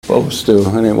supposed to.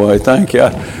 Anyway, thank you.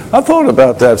 I thought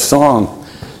about that song.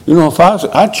 You know, if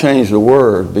I'd change the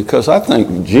word because I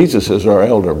think Jesus is our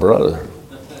elder brother.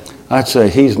 I'd say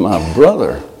he's my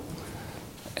brother.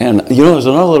 And, you know, there's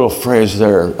another little phrase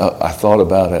there. I thought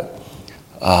about it.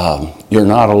 You're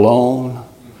not alone.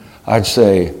 I'd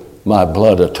say my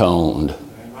blood atoned.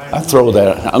 I throw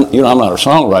that. I'm not a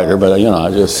songwriter, but,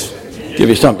 I just give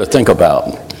you something to think about.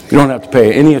 You don't have to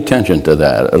pay any attention to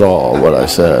that at all, what I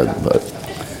said.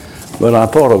 But I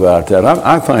thought about that.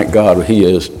 I thank God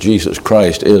Jesus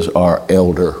Christ is our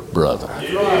elder brother.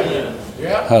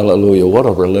 Yeah. Hallelujah. What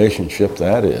a relationship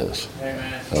that is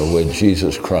with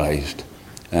Jesus Christ.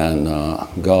 And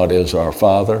God is our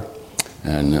Father.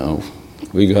 And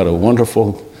we got a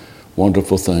wonderful,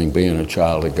 wonderful thing being a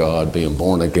child of God, being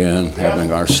born again,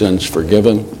 having our sins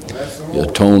forgiven, the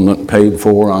atonement paid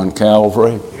for on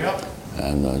Calvary.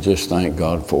 And just thank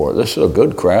God for it. This is a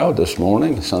good crowd this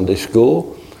morning, Sunday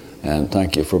school. And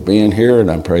thank you for being here.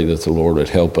 And I pray that the Lord would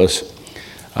help us.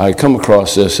 I come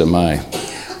across this in my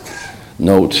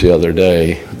notes the other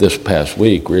day, this past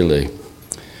week, really.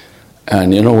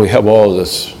 And, we have all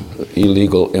this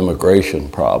illegal immigration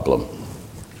problem.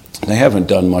 They haven't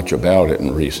done much about it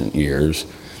in recent years.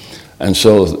 And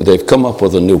so they've come up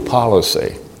with a new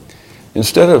policy.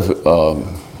 Instead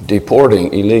of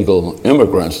deporting illegal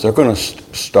immigrants, they're going to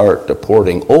start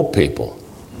deporting old people.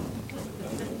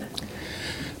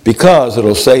 Because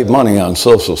it'll save money on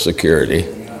Social Security.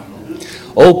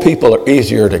 Old people are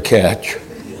easier to catch.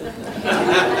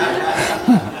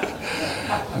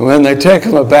 When they take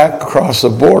them back across the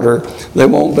border, they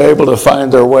won't be able to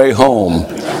find their way home.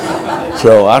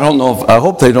 So I don't know, I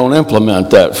hope they don't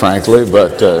implement that, frankly,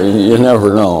 but you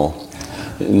never know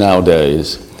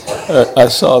nowadays. I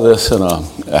saw this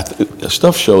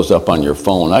stuff shows up on your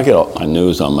phone. I get all my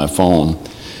news on my phone.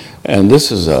 And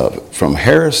this is from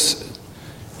Harris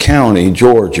County,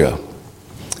 Georgia.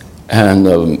 And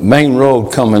the main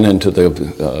road coming into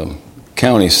the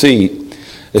county seat,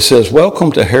 it says,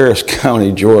 "Welcome to Harris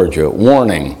County, Georgia.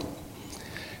 Warning,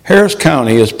 Harris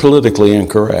County is politically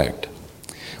incorrect.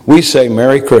 We say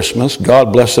Merry Christmas,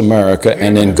 God bless America,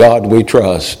 and in God we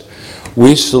trust.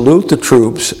 We salute the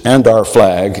troops and our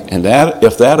flag, and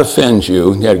if that offends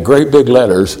you, you had great big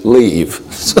letters, leave."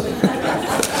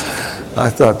 I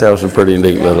thought that was a pretty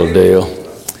neat little deal.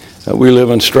 We live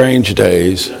in strange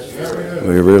days.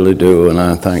 We really do, and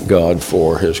I thank God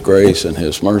for His grace and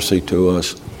His mercy to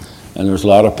us. And there's a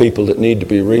lot of people that need to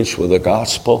be reached with the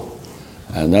gospel,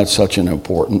 and that's such an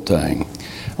important thing.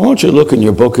 I want you to look in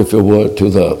your book, if you would, to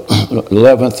the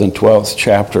 11th and 12th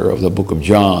chapter of the book of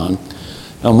John.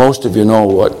 Now, most of you know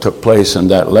what took place in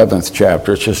that 11th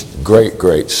chapter. It's just a great,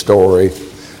 great story.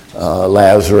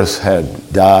 Lazarus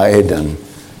had died, and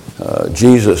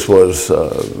Jesus was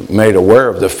made aware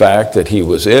of the fact that he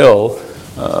was ill,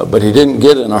 but he didn't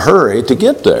get in a hurry to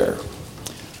get there.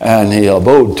 And he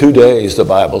abode 2 days, the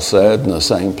Bible said, in the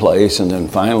same place. And then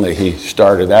finally he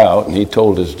started out and he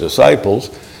told his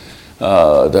disciples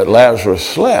that Lazarus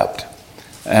slept.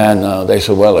 And they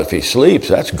said, well, if he sleeps,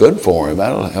 that's good for him.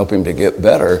 That'll help him to get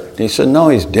better. And he said, no,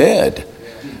 he's dead.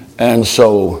 And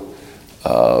so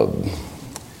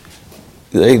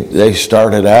they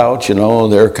started out,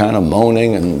 they're kind of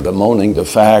moaning and bemoaning the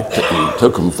fact that it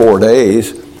took them 4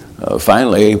 days.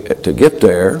 Finally, to get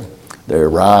there, they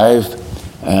arrived.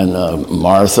 And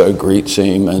Martha greets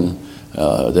him, and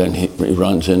then he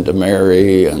runs into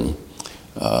Mary. And,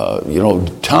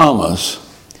 Thomas,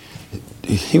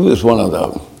 he was one of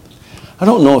the, I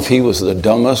don't know if he was the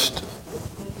dumbest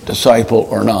disciple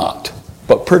or not,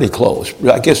 but pretty close.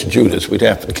 I guess Judas, we'd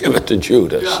have to give it to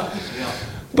Judas. Yeah.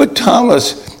 But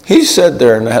Thomas, he said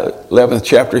there in that 11th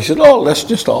chapter, he said, let's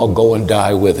just all go and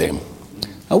die with him.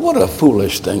 Now, what a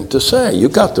foolish thing to say. You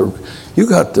got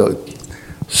the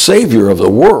Savior of the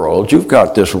world, you've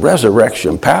got this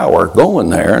resurrection power going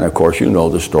there. And of course, you know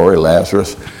the story.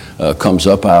 Lazarus comes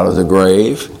up out of the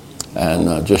grave,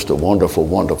 and just a wonderful,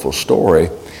 wonderful story.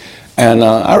 And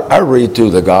I read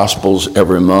through the Gospels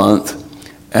every month,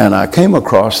 and I came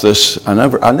across this. I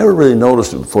never really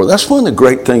noticed it before. That's one of the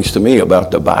great things to me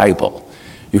about the Bible.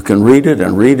 You can read it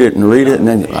and read it and read it, and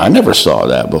then I never saw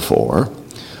that before.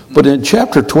 But in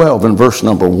chapter 12 and verse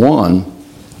number 1,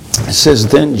 it says,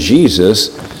 "Then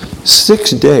Jesus,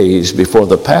 6 days before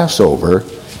the Passover,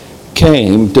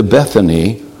 came to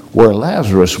Bethany, where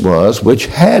Lazarus was, which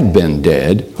had been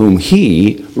dead, whom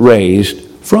he raised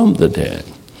from the dead."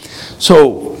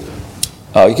 So,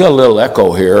 you got a little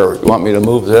echo here. You want me to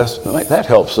move this? That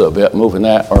helps a bit, moving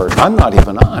that. Or I'm not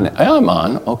even on. I'm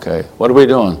on. Okay. What are we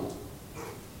doing?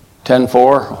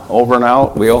 10-4, over and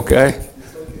out. We okay?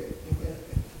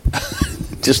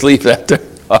 Just leave that there.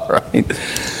 All right.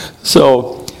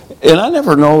 So, and I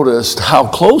never noticed how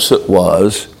close it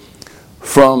was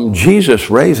from Jesus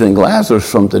raising Lazarus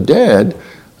from the dead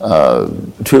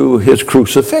to his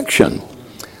crucifixion.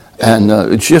 And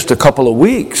it's just a couple of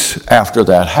weeks after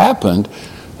that happened,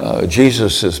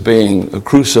 Jesus is being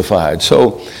crucified.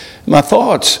 So my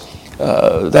thoughts,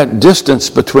 that distance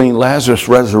between Lazarus'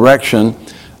 resurrection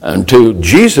and to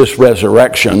Jesus'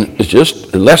 resurrection is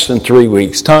just less than 3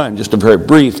 weeks' time, just a very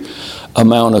brief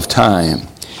amount of time.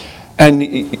 And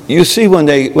you see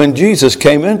when Jesus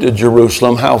came into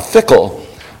Jerusalem, how fickle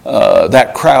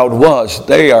that crowd was.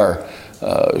 They are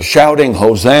shouting,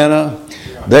 Hosana.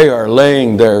 They are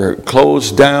laying their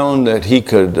clothes down that he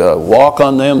could walk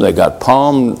on them. They got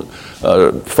palm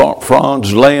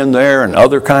fronds laying there and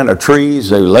other kind of trees.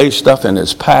 They lay stuff in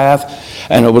his path.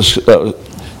 And it was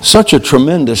such a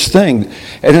tremendous thing.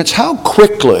 And it's how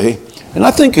quickly, and I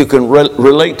think you can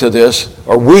relate to this,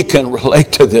 or we can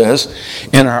relate to this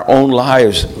in our own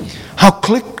lives, how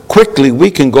quickly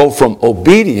we can go from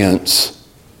obedience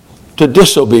to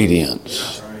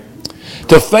disobedience,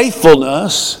 to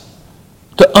faithfulness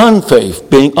to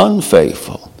being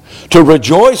unfaithful, to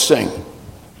rejoicing,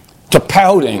 to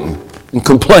pouting and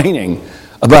complaining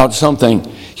about something.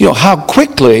 You know, how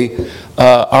quickly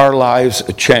our lives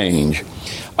change.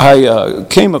 I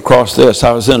came across this.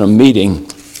 I was in a meeting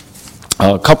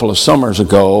a couple of summers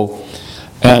ago,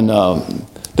 and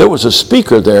there was a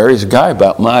speaker there. He's a guy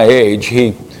about my age.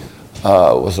 He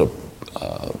was a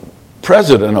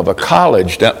president of a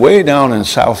college way down in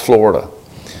South Florida.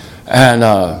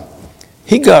 And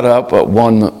he got up at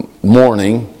one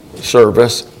morning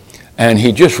service, and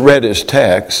he just read his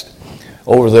text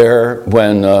over there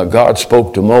when God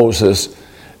spoke to Moses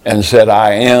and said,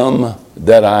 I am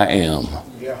that I am.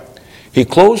 Yeah. He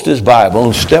closed his Bible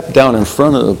and stepped down in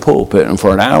front of the pulpit, and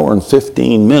for an hour and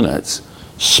 15 minutes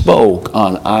spoke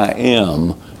on I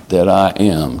am that I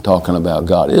am, talking about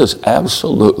God. It is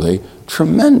absolutely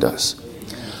tremendous.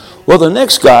 Well, the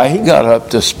next guy, he got up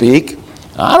to speak.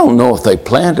 I don't know if they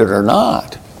planned it or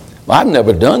not. I've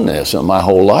never done this in my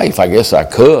whole life. I guess I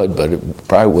could, but it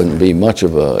probably wouldn't be much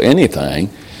of anything.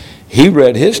 He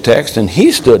read his text, and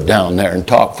he stood down there and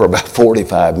talked for about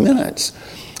 45 minutes.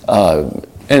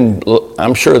 And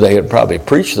I'm sure they had probably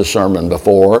preached the sermon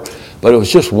before, but it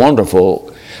was just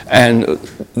wonderful. And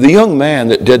the young man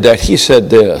that did that, he said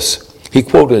this. He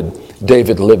quoted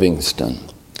David Livingstone.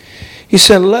 He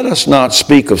said, let us not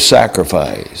speak of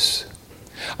sacrifice.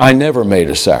 I never made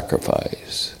a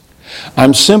sacrifice.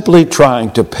 I'm simply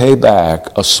trying to pay back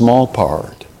a small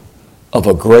part of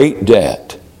a great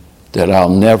debt that I'll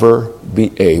never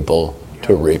be able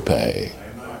to repay.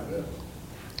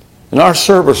 In our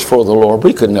service for the Lord,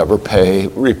 we could never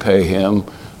repay him.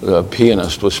 The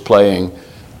pianist was playing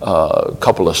a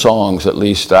couple of songs, at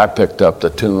least I picked up the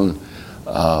tune.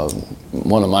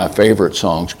 One of my favorite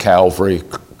songs, Calvary,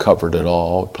 covered it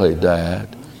all, played that.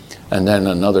 And then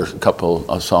another couple,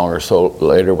 a song or so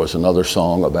later was another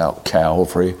song about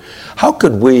Calvary. How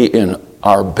could we in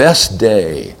our best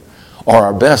day or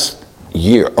our best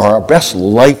year or our best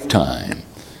lifetime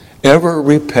ever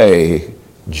repay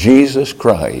Jesus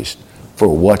Christ for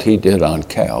what he did on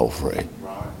Calvary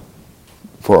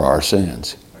for our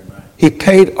sins? He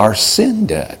paid our sin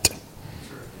debt.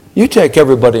 You take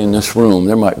everybody in this room,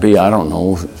 there might be,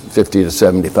 50 to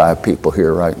 75 people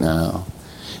here right now.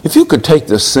 If you could take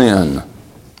the sin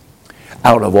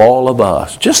out of all of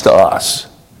us, just us,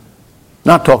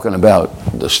 not talking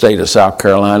about the state of South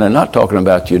Carolina, not talking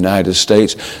about the United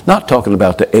States, not talking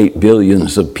about the 8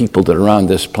 billions of people that are on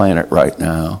this planet right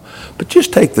now, but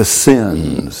just take the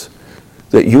sins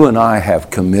that you and I have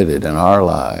committed in our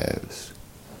lives.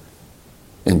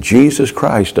 And Jesus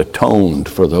Christ atoned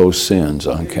for those sins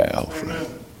on Calvary.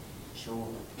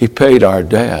 He paid our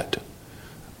debt.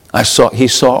 He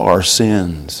saw our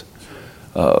sins.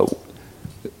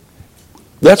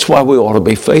 That's why we ought to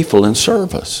be faithful in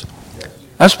service.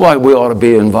 That's why we ought to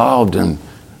be involved in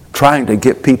trying to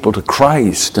get people to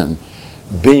Christ and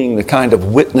being the kind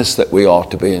of witness that we ought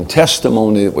to be, and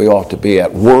testimony that we ought to be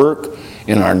at work,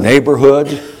 in our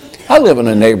neighborhood. I live in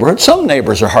a neighborhood. Some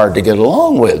neighbors are hard to get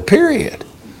along with, period.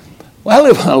 Well, I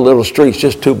live on a little street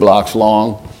just 2 blocks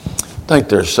long. I think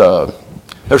there's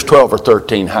 12 or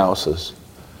 13 houses.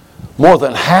 More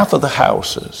than half of the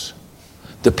houses,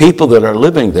 the people that are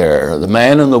living there, the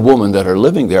man and the woman that are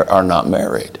living there, are not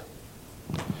married.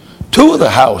 2 of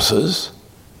the houses,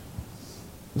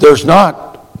 there's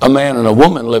not a man and a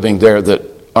woman living there that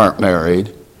aren't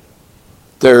married.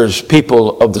 There's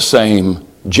people of the same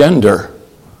gender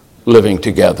living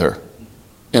together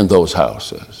in those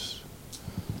houses.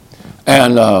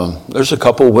 And there's a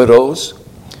couple widows.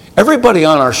 Everybody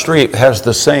on our street has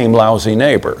the same lousy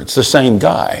neighbor. It's the same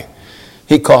guy.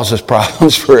 He causes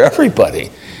problems for everybody.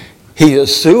 He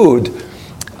has sued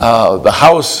the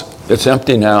house that's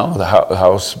empty now, the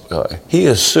house. He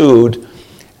has sued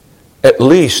at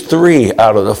least 3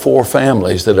 out of the 4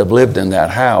 families that have lived in that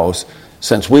house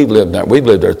since we've lived there. We've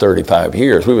lived there 35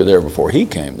 years. We were there before he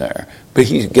came there. But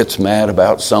he gets mad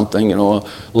about something, you know, a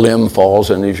limb falls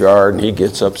in his yard and he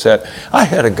gets upset. I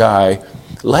had a guy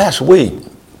last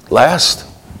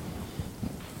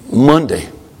Monday,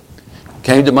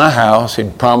 came to my house.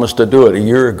 He'd promised to do it a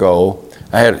year ago.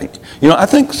 I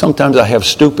think sometimes I have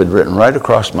stupid written right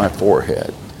across my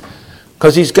forehead.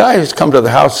 Because these guys come to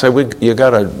the house and say, you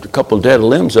got a couple dead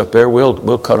limbs up there,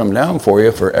 we'll cut them down for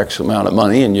you for X amount of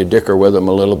money, and you dicker with them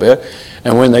a little bit.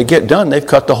 And when they get done, they've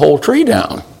cut the whole tree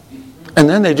down. And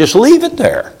then they just leave it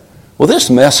there. Well, this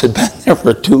mess had been there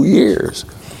for 2 years.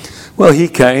 Well, he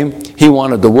came, he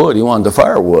wanted the wood, he wanted the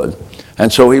firewood.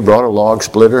 And so he brought a log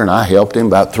splitter, and I helped him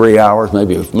about 3 hours,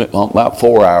 maybe about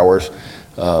 4 hours.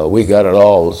 We got it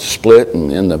all split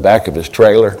and in the back of his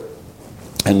trailer.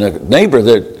 And the neighbor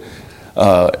that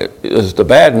is the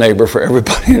bad neighbor for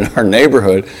everybody in our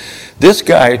neighborhood, this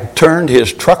guy turned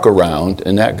his truck around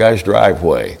in that guy's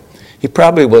driveway. He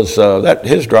probably was,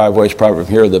 his driveway is probably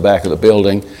from here to the back of the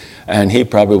building, and he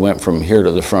probably went from here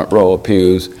to the front row of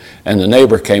pews, and the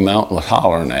neighbor came out and was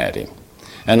hollering at him.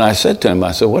 And I said to him,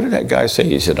 what did that guy say?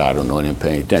 He said, I don't know, I didn't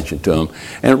pay any attention to him.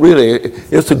 And really,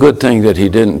 it's a good thing that he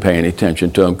didn't pay any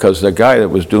attention to him, because the guy that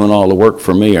was doing all the work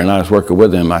for me, and I was working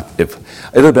with him, it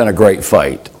would have been a great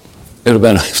fight. It would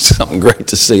have been something great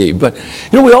to see. But,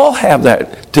 we all have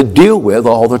that to deal with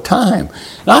all the time.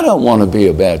 And I don't want to be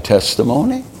a bad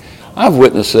testimony. I've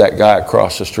witnessed that guy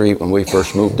across the street when we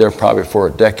first moved there, probably for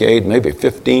a decade, maybe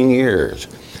 15 years.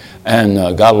 And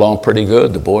got along pretty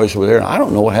good. The boys were there. I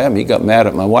don't know what happened. He got mad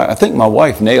at my wife. I think my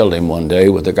wife nailed him one day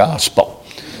with the gospel.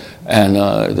 And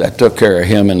that took care of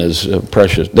him and his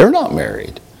precious. They're not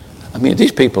married. I mean,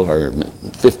 these people are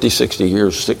 50, 60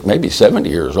 years, maybe 70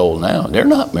 years old now. They're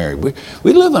not married.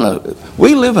 We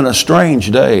live in a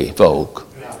strange day, folk.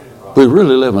 We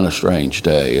really live in a strange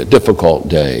day, a difficult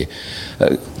day.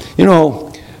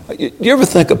 You ever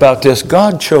think about this?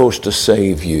 God chose to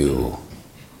save you.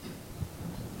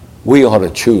 We ought to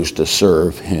choose to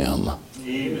serve him.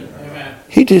 Amen.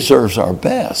 He deserves our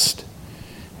best.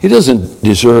 He doesn't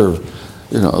deserve,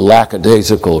 a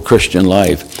lackadaisical Christian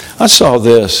life. I saw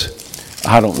this,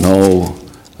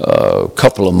 a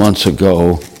couple of months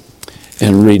ago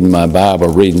in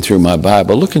reading through my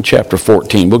Bible. Look in chapter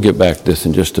 14. We'll get back to this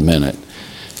in just a minute.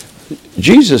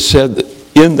 Jesus said that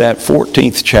in that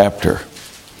 14th chapter,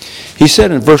 he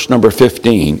said in verse number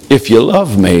 15, if you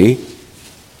love me,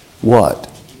 what?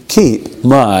 Keep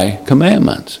my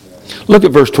commandments. Look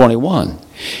at verse 21.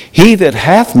 He that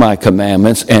hath my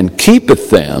commandments and keepeth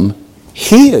them,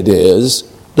 he it is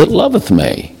that loveth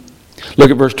me. Look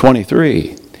at verse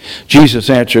 23. Jesus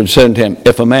answered and said unto him,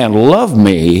 if a man love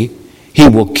me, he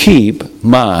will keep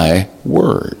my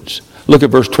words. Look at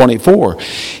verse 24.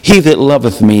 He that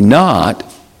loveth me not,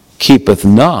 keepeth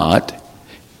not.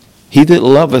 He that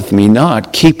loveth me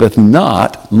not, keepeth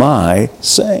not my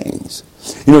sayings.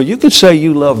 You could say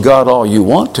you love God all you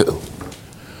want to,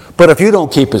 but if you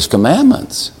don't keep his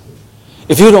commandments,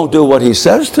 if you don't do what he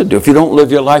says to do, if you don't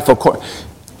live your life according,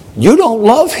 you don't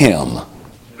love him.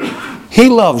 He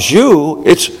loves you.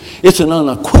 It's an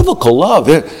unequivocal love.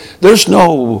 There's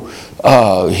no,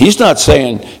 he's not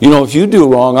saying, if you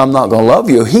do wrong, I'm not going to love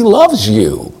you. He loves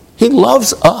you. He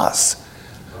loves us.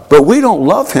 But we don't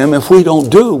love him if we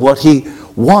don't do what he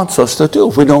wants us to do,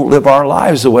 if we don't live our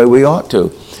lives the way we ought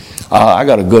to. I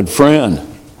got a good friend,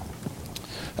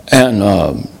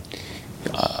 and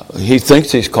he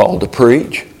thinks he's called to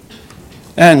preach.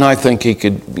 And I think he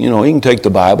could, he can take the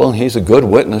Bible, and he's a good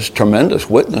witness, tremendous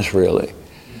witness, really.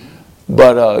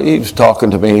 But he was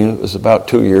talking to me, it was about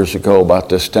 2 years ago about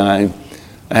this time,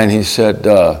 and he said,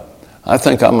 I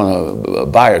think I'm going to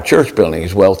buy a church building.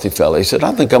 He's a wealthy fellow. He said,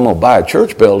 I think I'm going to buy a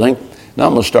church building, and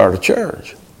I'm going to start a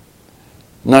church.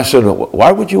 And I said,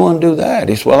 why would you want to do that?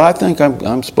 He said, well, I think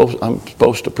I'm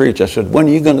supposed to preach. I said, when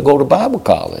are you going to go to Bible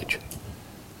college?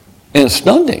 And it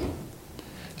stunned him.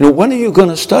 When are you going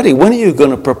to study? When are you going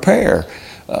to prepare?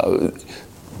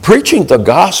 Preaching the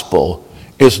gospel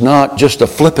is not just a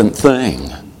flippant thing.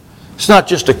 It's not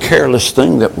just a careless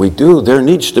thing that we do. There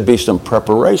needs to be some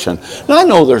preparation. Now, I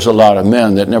know there's a lot of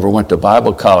men that never went to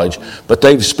Bible college, but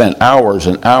they've spent hours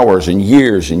and hours and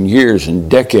years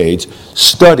and decades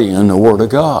studying the Word of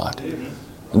God.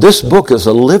 This book is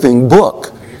a living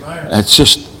book. It's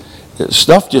just,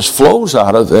 stuff just flows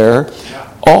out of there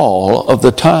all of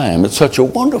the time. It's such a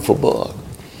wonderful book.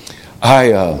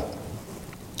 I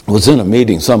was in a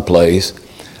meeting someplace,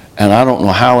 and I don't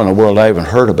know how in the world I even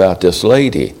heard about this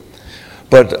lady.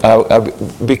 But I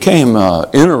became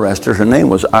interested. Her name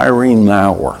was Irene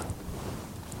Maurer.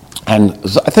 And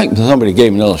I think somebody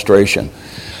gave an illustration.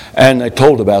 And they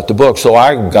told about the book. So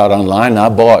I got online and I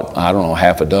bought, I don't know,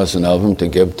 half a dozen of them to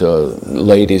give to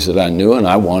ladies that I knew, and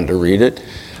I wanted to read it.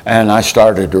 And I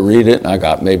started to read it, and I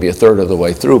got maybe a third of the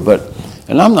way through.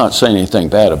 And I'm not saying anything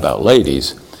bad about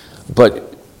ladies,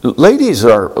 but ladies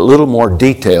are a little more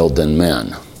detailed than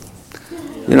men.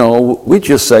 You know, we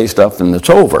just say stuff and it's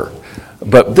over.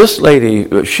 But this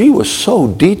lady, she was so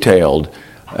detailed,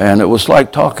 and it was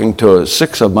like talking to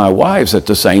 6 of my wives at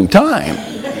the same time.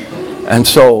 And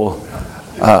so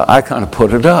I kind of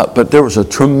put it up. But there was a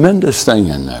tremendous thing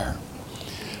in there.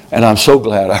 And I'm so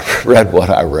glad I read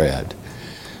what I read.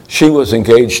 She was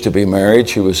engaged to be married.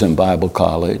 She was in Bible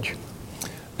college.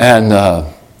 And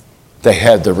they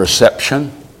had the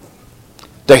reception.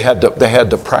 They had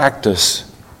the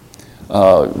practice,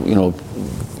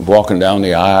 walking down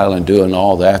the aisle and doing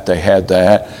all that. They had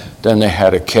that. Then they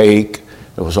had a cake.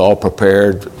 It was all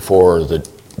prepared for the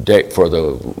day, for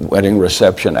the wedding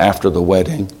reception after the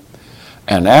wedding.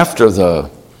 And after the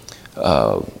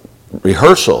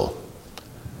rehearsal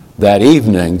that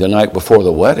evening, the night before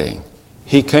the wedding,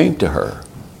 he came to her.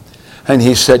 And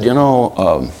he said,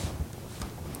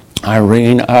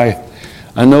 Irene, I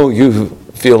know you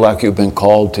feel like you've been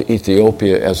called to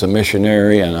Ethiopia as a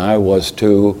missionary, and I was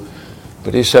too.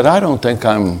 But he said, I don't think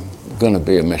I'm going to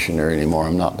be a missionary anymore.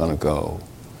 I'm not going to go.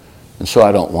 And so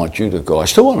I don't want you to go. I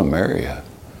still want to marry you.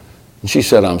 And she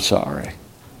said, I'm sorry.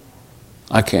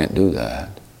 I can't do that.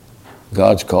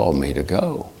 God's called me to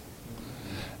go.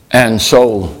 And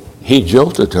so he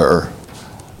jilted her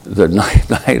the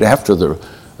night after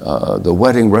the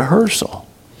wedding rehearsal.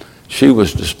 She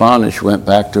was despondent. She went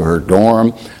back to her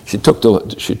dorm. She took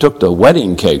the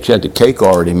wedding cake. She had the cake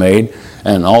already made,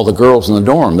 and all the girls in the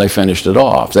dorm, they finished it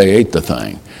off. They ate the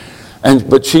thing.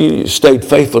 But she stayed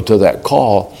faithful to that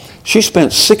call. She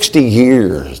spent 60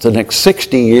 years, the next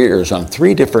 60 years, on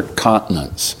 3 different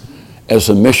continents as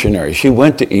a missionary. She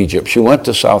went to Egypt. She went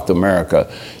to South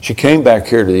America. She came back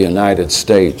here to the United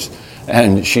States,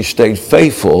 and she stayed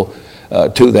faithful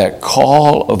to that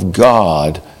call of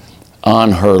God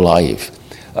on her life.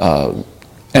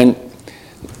 And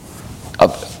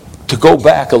to go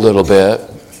back a little bit,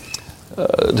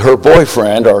 her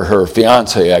boyfriend, or her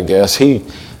fiance, I guess, he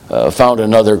found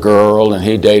another girl, and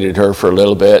he dated her for a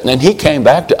little bit. And then he came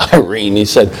back to Irene. He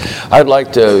said, I'd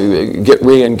like to get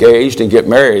re-engaged and get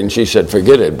married. And she said,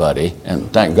 forget it, buddy.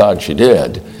 And thank God she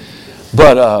did.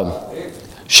 But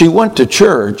she went to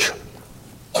church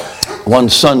one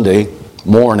Sunday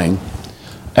morning,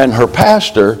 and her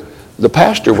pastor, the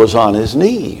pastor was on his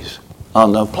knees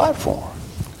on the platform.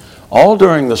 All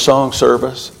during the song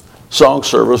service,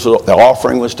 the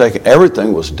offering was taken,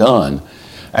 everything was done,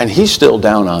 and he's still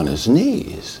down on his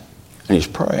knees, and he's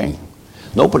praying.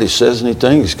 Nobody says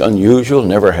anything. It's unusual,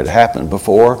 never had happened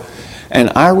before. And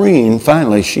Irene,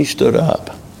 finally, she stood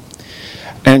up,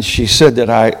 and she said,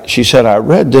 I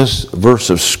read this verse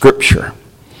of Scripture,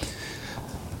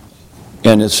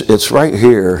 and it's right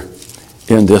here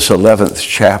in this 11th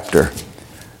chapter.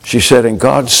 She said, and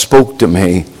God spoke to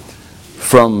me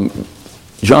from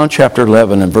John chapter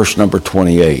 11 and verse number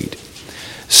 28.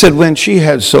 Said, when she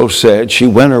had so said, she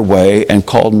went her way and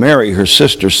called Mary, her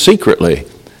sister, secretly,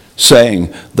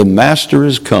 saying, the Master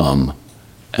is come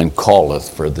and calleth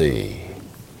for thee.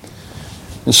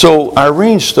 And so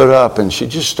Irene stood up and she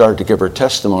just started to give her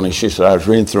testimony. She said, I was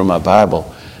reading through my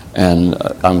Bible, and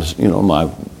my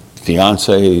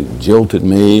fiance jilted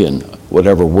me, and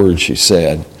whatever word she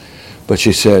said. But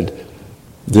she said,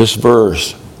 this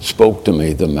verse spoke to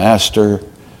me, the Master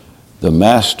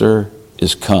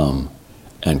is come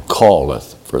and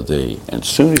calleth for thee. And as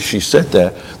soon as she said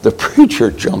that, the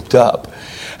preacher jumped up.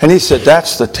 And he said,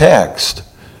 that's the text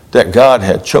that God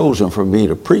had chosen for me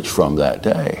to preach from that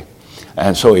day.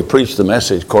 And so he preached the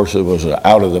message. Of course, it was an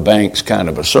out-of-the-banks kind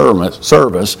of a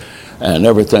service, and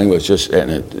everything was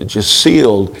it just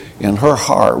sealed in her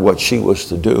heart what she was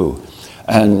to do.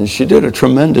 And she did a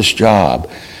tremendous job.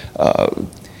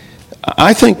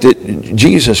 I think that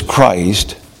Jesus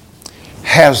Christ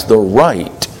has the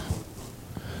right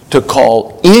to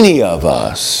call any of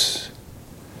us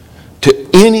to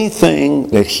anything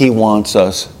that he wants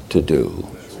us to do,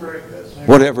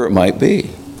 whatever it might be.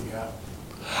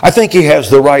 I think he has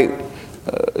the right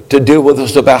to deal with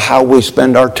us about how we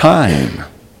spend our time,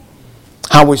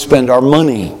 how we spend our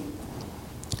money,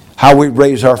 how we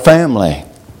raise our family.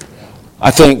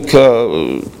 I think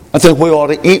we ought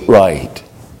to eat right.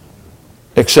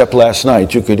 Except last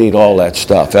night, you could eat all that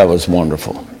stuff. That was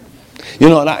wonderful. You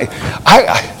know, and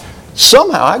I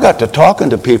somehow I got to talking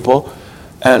to people,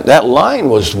 and that line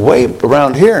was way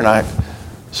around here,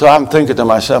 so I'm thinking to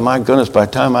myself, my goodness, by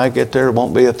the time I get there, it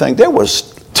won't be a thing. There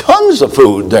was tons of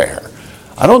food there.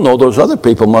 I don't know, those other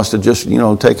people must have just,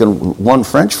 taken one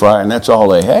French fry, and that's all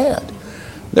they had.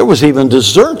 There was even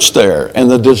desserts there. And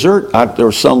the dessert, there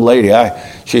was some lady,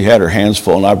 she had her hands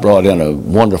full, and I brought in a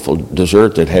wonderful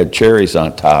dessert that had cherries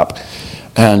on top.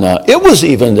 And it was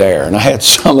even there, and I had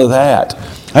some of that.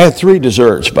 I had 3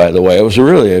 desserts, by the way. It was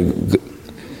really a good...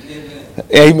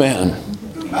 Amen.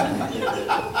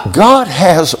 God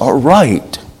has a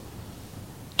right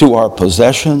to our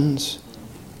possessions.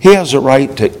 He has a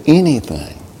right to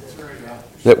anything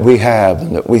that we have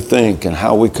and that we think and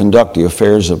how we conduct the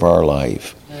affairs of our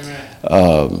life.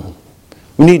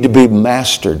 We need to be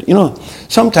mastered.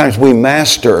 Sometimes we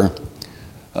master,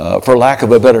 for lack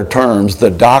of a better terms, the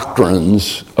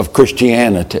doctrines of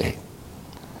Christianity.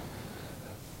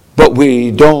 But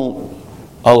we don't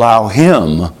allow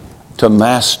Him to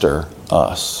master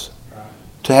us,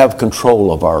 to have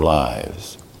control of our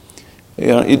lives.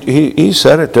 He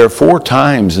said it there 4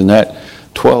 times in that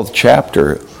 12th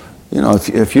chapter.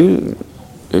 If you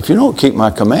don't keep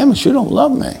my commandments, you don't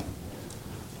love me.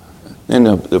 And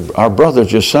our brother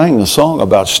just sang the song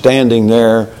about standing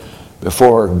there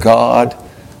before God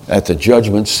at the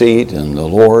judgment seat, and the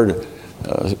Lord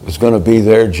is going to be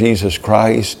there, Jesus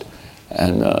Christ.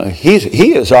 And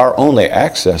He is our only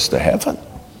access to heaven.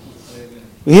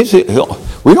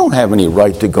 We don't have any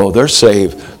right to go there,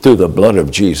 save through the blood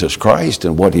of Jesus Christ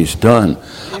and what He's done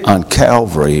on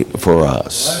Calvary for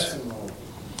us.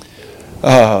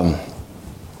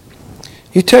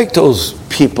 You take those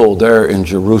people there in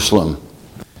Jerusalem.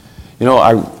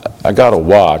 I got a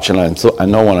watch, and I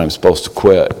know when I'm supposed to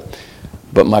quit.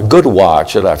 But my good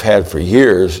watch that I've had for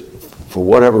years, for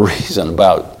whatever reason,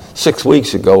 about 6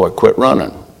 weeks ago, it quit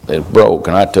running. It broke,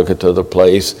 and I took it to the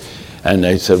place, and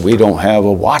they said, we don't have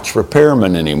a watch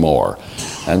repairman anymore.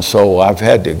 And so I've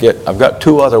got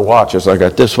 2 other watches. I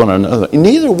got this one and another.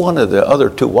 Neither one of the other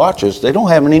 2 watches, they don't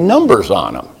have any numbers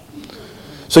on them.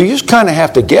 So you just kind of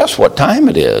have to guess what time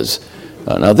it is.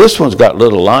 Now this one's got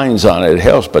little lines on it, it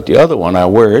helps, but the other one I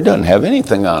wear, it doesn't have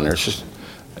anything on there. It's just,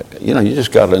 you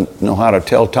just got to know how to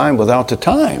tell time without the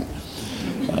time.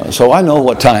 So I know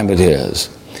what time it is.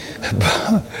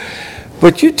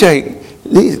 But you take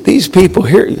these people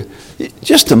here,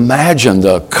 just imagine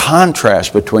the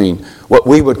contrast between what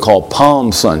we would call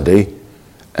Palm Sunday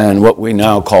and what we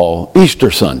now call Easter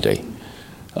Sunday.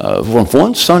 From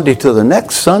one Sunday to the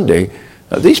next Sunday,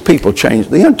 these people changed.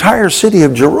 The entire city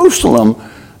of Jerusalem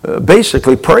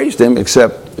basically praised Him,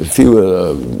 except a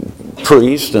few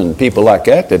priests and people like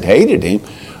that hated Him.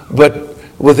 But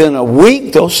within a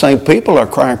week, those same people are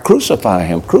crying, crucify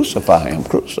Him, crucify Him,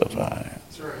 crucify Him.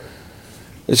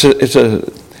 It's a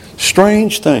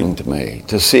strange thing to me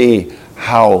to see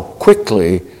how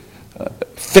quickly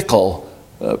fickle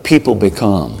people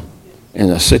become in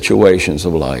the situations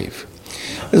of life.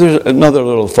 There's another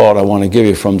little thought I want to give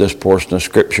you from this portion of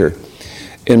Scripture.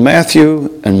 In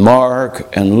Matthew and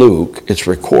Mark and Luke, it's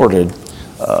recorded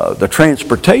the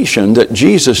transportation that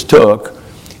Jesus took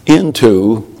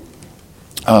into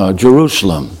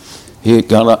Jerusalem. He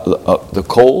got the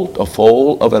colt, a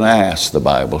foal of an ass, the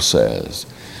Bible says.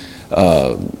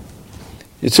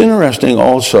 It's interesting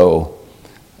also,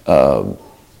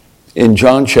 in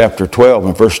John chapter 12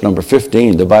 and verse number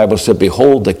 15, the Bible said,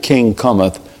 behold, the king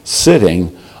cometh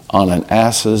sitting on an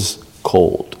ass's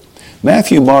colt.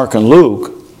 Matthew, Mark, and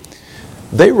Luke,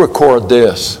 they record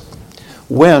this.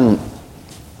 When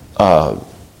a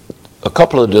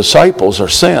couple of disciples are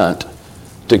sent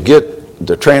to get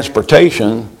the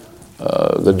transportation,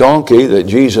 the donkey that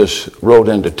Jesus rode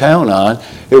into town on,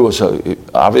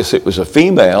 obviously it was a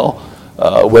female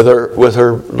with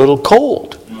her little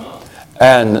colt.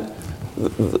 And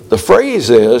the phrase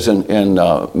is in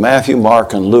Matthew,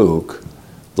 Mark, and Luke,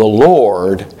 the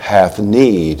Lord hath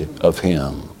need of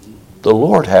him. The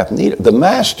Lord hath need. The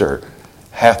Master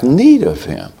hath need of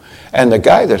him. And the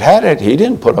guy that had it, he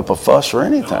didn't put up a fuss or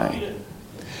anything.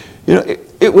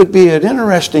 It would be an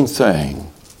interesting thing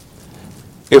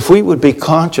if we would be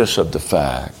conscious of the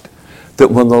fact that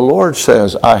when the Lord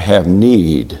says, I have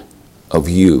need of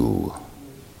you,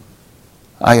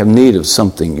 I have need of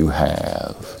something you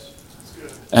have,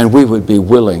 and we would be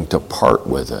willing to part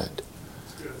with it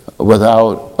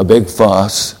without a big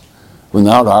fuss,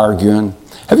 without arguing.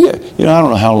 I don't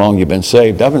know how long you've been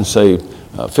saved. I've been saved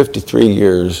 54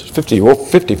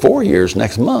 years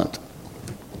next month.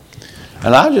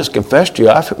 And I just confess to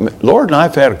you, Lord and I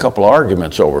have had a couple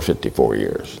arguments over 54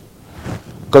 years.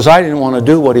 because I didn't want to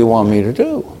do what he wanted me to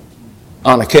do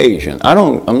on occasion.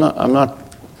 I'm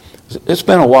not, it's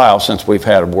been a while since we've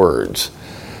had words.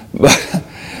 But,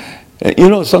 you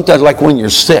know, sometimes like when you're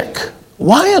sick,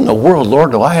 why in the world,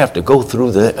 Lord, do I have to go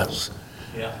through this?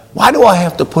 Yeah. Why do I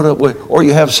have to put up with, or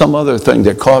you have some other thing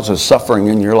that causes suffering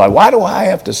in your life. Why do I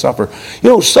have to suffer? You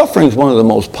know, suffering is one of the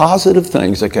most positive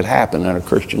things that could happen in a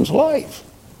Christian's life.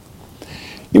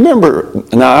 You remember,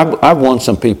 now I've won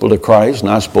some people to Christ,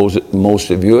 and I suppose that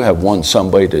most of you have won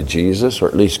somebody to Jesus, or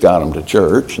at least got them to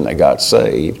church, and they got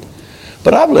saved.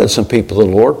 But I've led some people to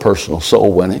the Lord, personal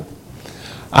soul winning.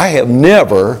 I have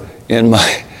never, in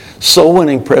my soul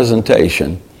winning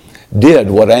presentation, did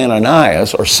what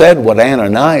Ananias, or said what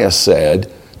Ananias said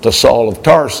to Saul of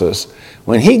Tarsus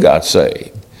when he got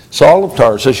saved. Saul of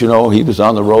Tarsus, you know, he was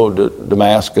on the road to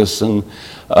Damascus, and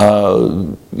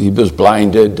he was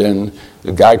blinded, and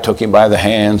the guy took him by the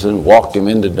hands and walked him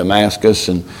into Damascus.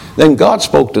 And then God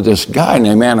spoke to this guy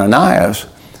named Ananias,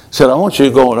 said, I want you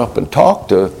to go up and talk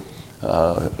to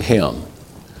him.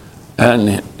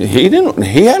 And he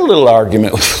had a little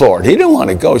argument with the Lord. He didn't want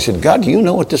to go. He said, God, do you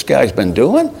know what this guy's been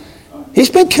doing?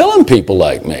 He's been killing people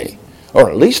like me, or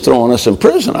at least throwing us in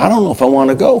prison. I don't know if I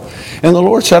want to go. And the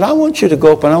Lord said, I want you to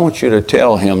go up and I want you to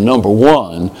tell him, number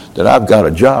one, that I've got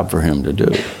a job for him to do.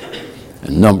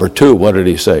 And number two, what did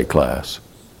he say, class?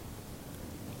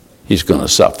 He's going to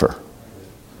suffer.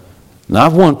 Now,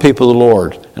 I've won people to the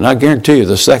Lord, and I guarantee you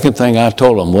the second thing I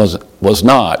told them was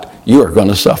not, you are going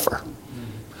to suffer.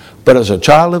 But as a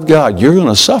child of God, you're going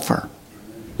to suffer.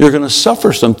 You're going to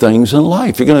suffer some things in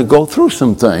life. You're going to go through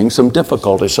some things, some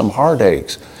difficulties, some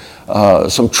heartaches,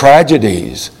 some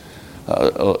tragedies,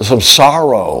 some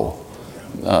sorrow.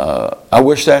 I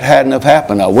wish that hadn't have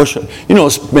happened. I wish, you know,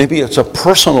 maybe it's a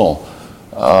personal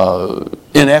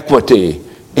inequity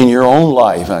in your own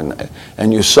life,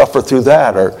 and you suffer through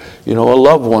that, or you know, a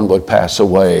loved one would pass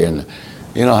away, and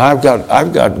you know, I've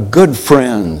got good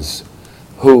friends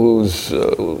whose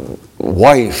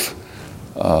wife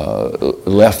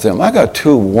left them. I got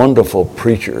two wonderful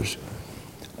preachers.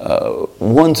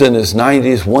 One's in his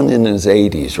 90s, one in his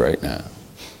 80s right now,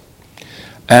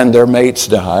 and their mates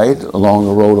died along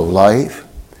the road of life.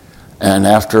 And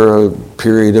after a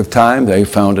period of time, they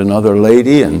found another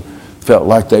lady and felt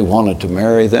like they wanted to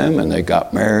marry them, and they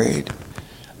got married.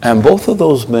 And both of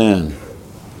those men,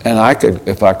 and I could,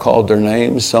 if I called their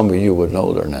names, some of you would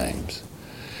know their names.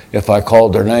 If I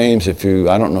called their names, I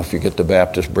don't know if you get the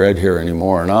Baptist bread here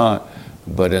anymore or not,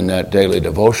 but in that daily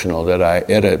devotional that I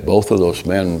edit, both of those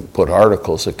men put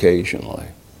articles occasionally.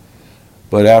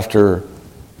 But after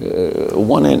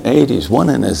one in 80s, one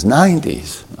in his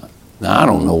 90s, now, I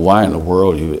don't know why in the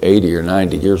world you're 80 or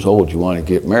 90 years old, you want to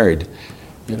get married.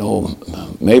 You know,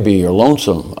 maybe you're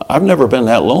lonesome. I've never been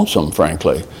that lonesome,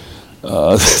 frankly.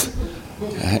 I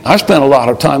spend a lot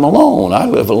of time alone. I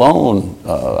live alone,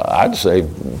 I'd say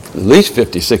at least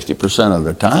 50, 60% of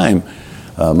the time.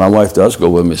 My wife does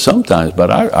go with me sometimes, but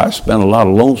I spend a lot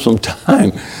of lonesome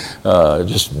time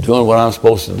just doing what I'm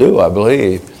supposed to do, I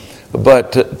believe.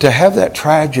 But to have that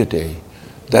tragedy,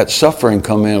 that suffering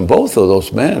come in, both of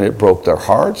those men, it broke their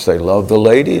hearts. They loved the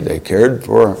lady. They cared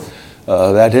for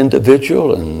that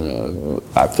individual. And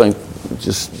I think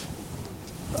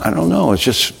I don't know, it's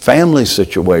just family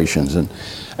situations.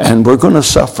 And we're going to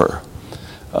suffer.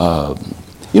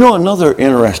 You know, another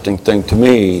interesting thing to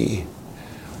me,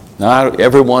 now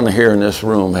everyone here in this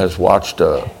room has watched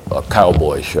a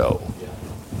cowboy show.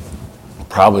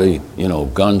 Probably, you know,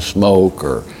 Gunsmoke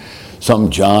or some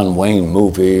John Wayne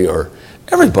movie, or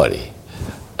everybody.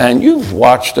 And you've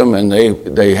watched them, and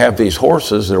they have these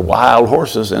horses, they're wild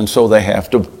horses, and so they have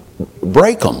to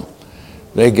break them.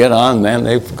 They get on, man,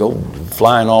 they go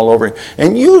flying all over.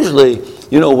 And usually,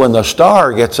 you know, when the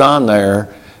star gets on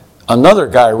there, another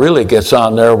guy really gets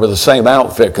on there with the same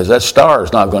outfit, because that star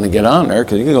is not going to get on there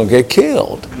because you're going to get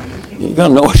killed. You're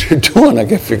going to know what you're doing, I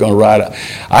guess, if you're going to ride it.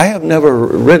 I have never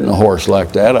ridden a horse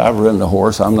like that. I've ridden a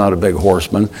horse. I'm not a big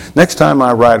horseman. Next time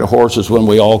I ride a horse is when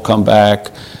we all come back.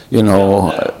 You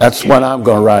know, that's when I'm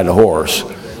going to ride a horse.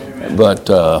 But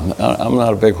I'm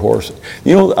not a big horse.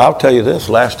 You know, I'll tell you this.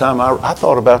 Last time I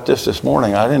thought about this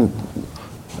morning.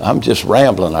 I'm just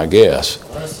rambling, I guess.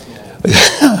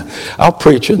 I'll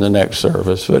preach in the next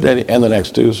service, and the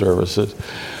next two services.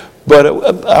 But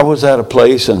I was at a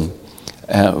place, and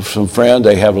some friend,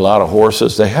 they have a lot of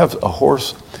horses. They have a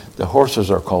horse, the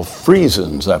horses are called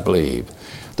Friesens, I believe.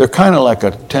 They're kind of like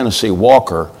a Tennessee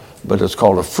Walker, but it's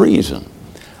called a Friesen.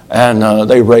 And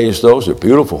they raised those. They're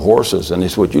beautiful horses. And he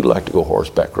said, would you like to go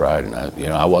horseback riding?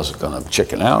 I wasn't going to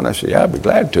chicken out. And I said, yeah, I'd be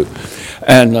glad to.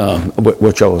 And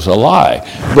which was a lie.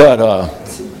 But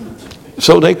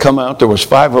so they come out. There was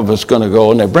 5 of us going to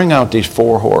go, and they bring out these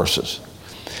 4 horses.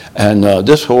 And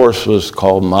this horse was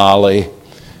called Molly,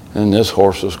 and this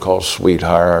horse was called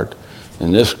Sweetheart,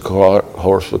 and this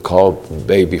horse was called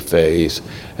Babyface,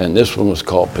 and this one was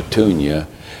called Petunia.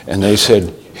 And they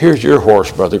said, here's your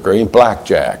horse, Brother Green,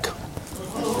 Blackjack.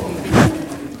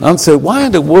 I'm saying, why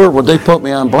in the world would they put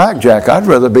me on Blackjack? I'd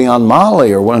rather be on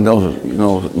Molly or one of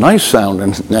those, nice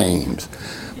sounding names.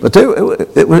 But it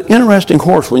was an interesting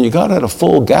horse. When you got at a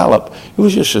full gallop, it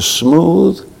was just as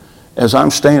smooth as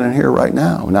I'm standing here right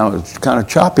now. Now, it's kind of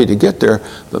choppy to get there,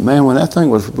 but man,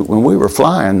 when we were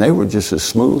flying, they were just as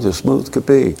smooth could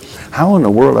be. How in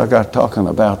the world I got talking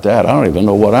about that? I don't even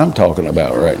know what I'm talking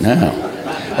about right now.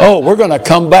 Oh, we're going to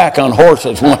come back on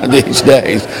horses one of these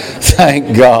days.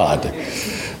 Thank God.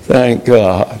 Thank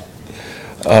God.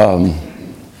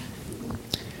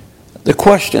 The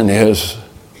question is,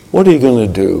 what are you going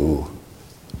to do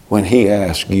when he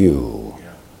asks you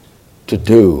to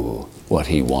do what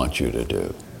he wants you to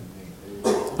do?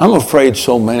 I'm afraid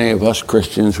so many of us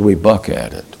Christians, we buck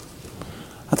at it.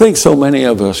 I think so many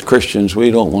of us Christians,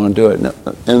 we don't want to do it.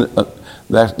 And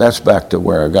that's back to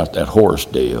where I got that horse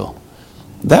deal.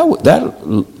 That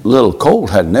little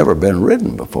colt had never been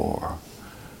ridden before.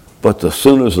 But as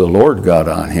soon as the Lord got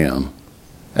on him,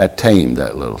 that tamed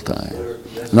that little thing.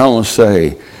 And I want to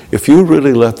say, if you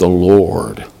really let the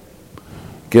Lord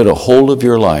get a hold of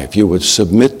your life, you would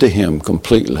submit to him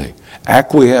completely,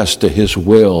 acquiesce to his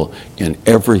will in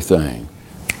everything,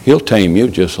 he'll tame you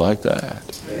just like that.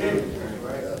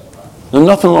 There's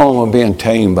nothing wrong with being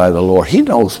tamed by the Lord. He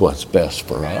knows what's best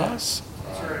for us.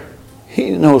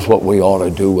 He knows what we ought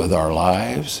to do with our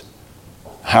lives,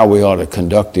 how we ought to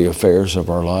conduct the affairs of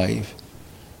our life.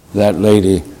 That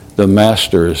lady, the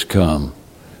master is come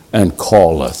and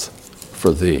calleth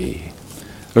for thee.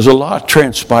 There's a lot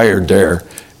transpired there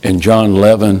in John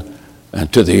 11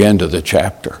 and to the end of the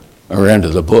chapter, or end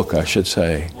of the book, I should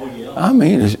say. I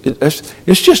mean,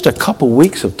 it's just a couple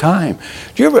weeks of time.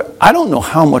 I don't know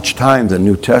how much time the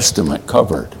New Testament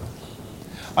covered.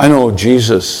 I know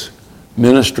Jesus'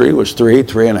 ministry was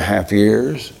 3.5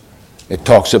 years. It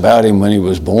talks about him when he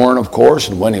was born, of course,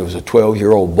 and when he was a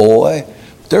 12-year-old boy.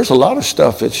 There's a lot of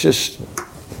stuff,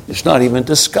 it's not even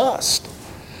discussed.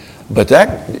 But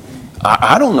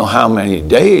I don't know how many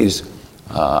days.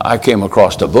 I came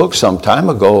across a book some time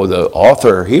ago. The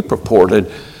author, he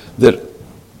purported that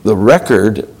the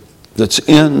record that's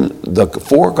in the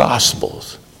 4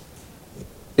 Gospels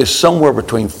is somewhere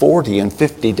between 40 and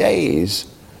 50 days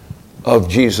of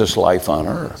Jesus' life on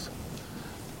earth.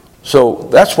 So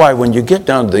that's why when you get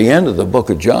down to the end of the book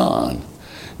of John,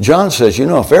 John says,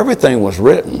 if everything was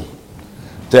written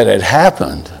that had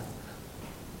happened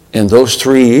in those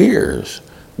 3 years,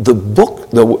 the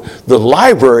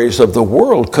libraries of the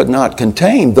world could not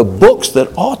contain the books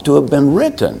that ought to have been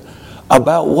written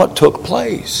about what took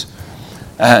place.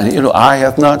 And, I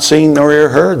have not seen nor ear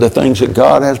heard the things that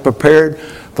God has prepared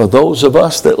for those of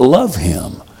us that love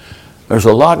him. There's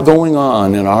a lot going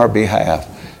on in our behalf.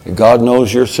 God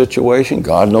knows your situation.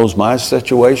 God knows my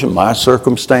situation, my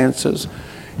circumstances.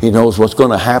 He knows what's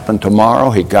going to happen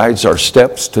tomorrow. He guides our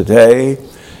steps today.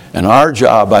 And our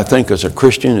job, I think, as a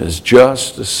Christian is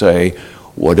just to say,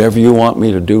 whatever you want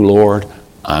me to do, Lord,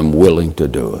 I'm willing to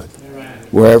do it. Amen.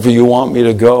 Wherever you want me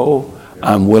to go,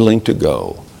 I'm willing to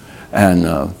go. And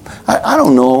I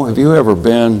don't know, have you ever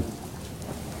been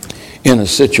in a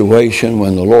situation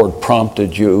when the Lord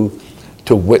prompted you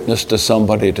to witness to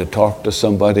somebody, to talk to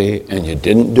somebody, and you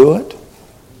didn't do it?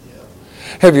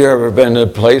 Have you ever been in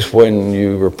a place when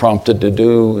you were prompted to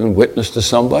do and witness to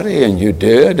somebody and you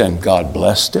did and God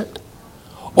blessed it?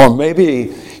 Or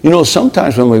maybe,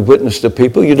 sometimes when we witness to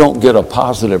people, you don't get a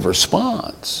positive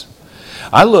response.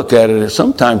 I look at it as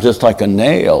sometimes it's like a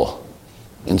nail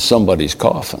in somebody's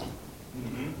coffin.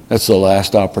 That's the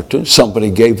last opportunity.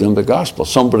 Somebody gave them the gospel.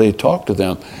 Somebody talked to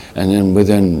them. And then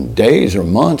within days or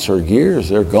months or years,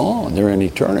 they're gone. They're in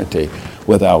eternity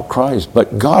without Christ.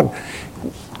 But God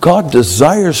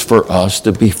desires for us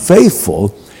to be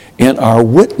faithful in our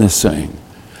witnessing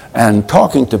and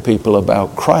talking to people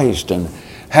about Christ and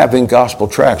having gospel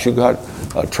tracts. You got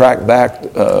a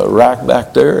rack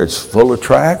back there. It's full of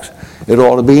tracts. It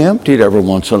ought to be emptied every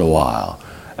once in a while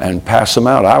and pass them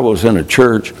out. I was in a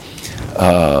church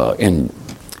in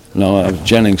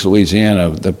Jennings, Louisiana,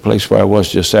 the place where I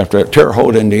was just after Terre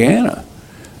Haute, Indiana.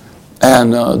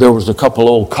 And there was a couple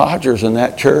old codgers in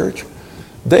that church.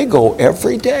 They go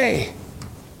every day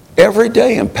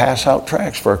and pass out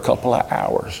tracts for a couple of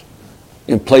hours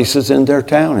in places in their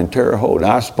town in Terre Haute.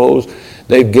 I suppose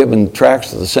they've given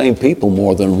tracts to the same people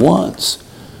more than once.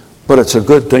 But it's a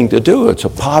good thing to do. It's a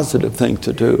positive thing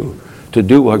to do, to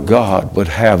do what God would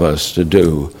have us to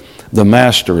do. The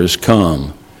Master is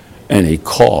come, and he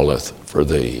calleth for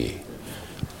thee.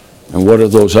 And what do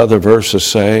those other verses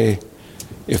say?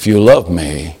 If you love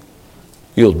me,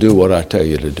 you'll do what I tell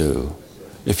you to do.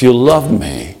 If you love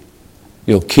me,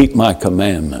 you'll keep my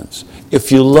commandments.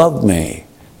 If you love me,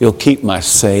 you'll keep my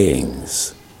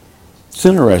sayings. It's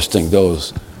interesting,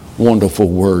 those wonderful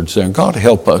words there. God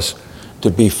help us to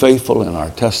be faithful in our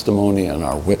testimony and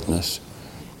our witness.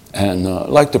 And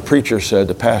like the preacher said,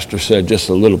 the pastor said just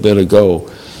a little bit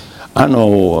ago, I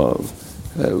know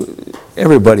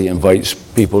everybody invites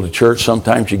people to church.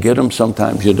 Sometimes you get them,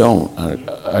 sometimes you don't.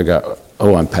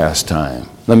 I'm past time.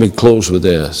 Let me close with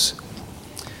this.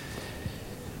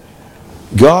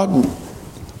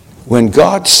 When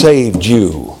God saved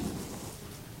you,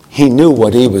 he knew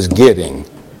what he was getting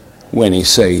when he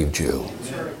saved you.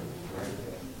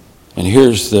 And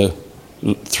here's the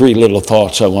three little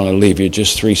thoughts I want to leave you,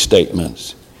 just three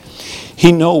statements.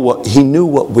 He knew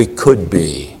what we could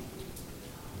be.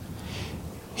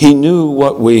 He knew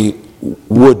what we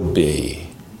would be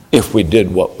if we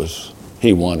did what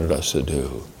he wanted us to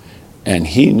do. And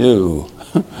he knew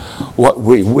what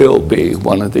we will be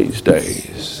one of these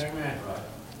days.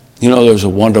 You know, there's a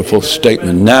wonderful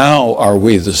statement. Now are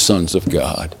we the sons of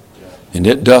God, and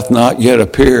it doth not yet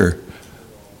appear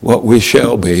what we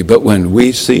shall be, but when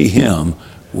we see him,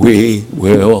 we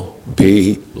will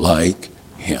be like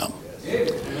him.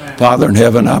 Father in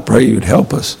heaven, I pray you'd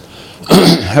help us.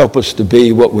 Help us to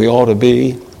be what we ought to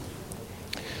be.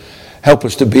 Help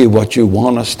us to be what you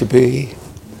want us to be.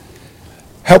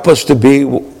 Help us to be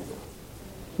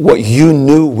what you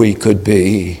knew we could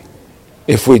be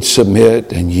if we'd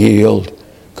submit and yield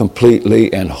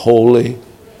completely and wholly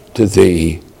to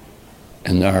thee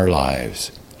in our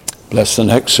lives. Bless the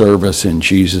next service in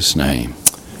Jesus' name.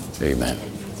 Amen.